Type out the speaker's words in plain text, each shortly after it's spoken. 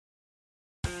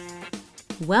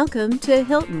Welcome to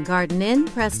Hilton Garden Inn,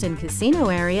 Preston Casino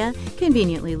area,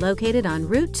 conveniently located on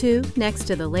Route 2 next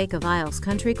to the Lake of Isles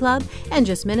Country Club and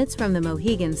just minutes from the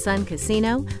Mohegan Sun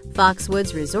Casino,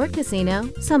 Foxwoods Resort Casino,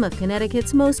 some of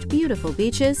Connecticut's most beautiful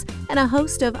beaches, and a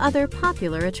host of other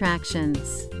popular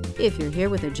attractions. If you're here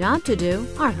with a job to do,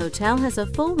 our hotel has a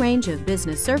full range of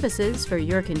business services for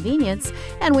your convenience,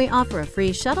 and we offer a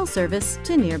free shuttle service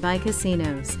to nearby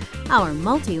casinos. Our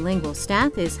multilingual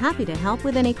staff is happy to help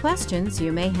with any questions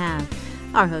you may have.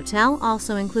 Our hotel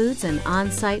also includes an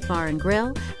on-site bar and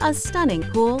grill, a stunning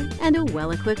pool, and a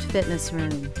well-equipped fitness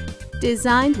room.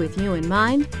 Designed with you in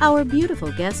mind, our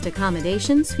beautiful guest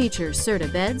accommodations feature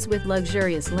Serta beds with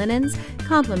luxurious linens,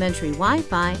 complimentary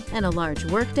Wi-Fi, and a large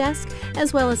work desk,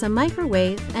 as well as a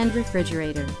microwave and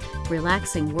refrigerator.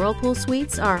 Relaxing whirlpool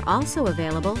suites are also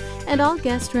available, and all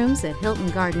guest rooms at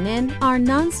Hilton Garden Inn are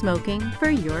non-smoking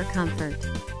for your comfort.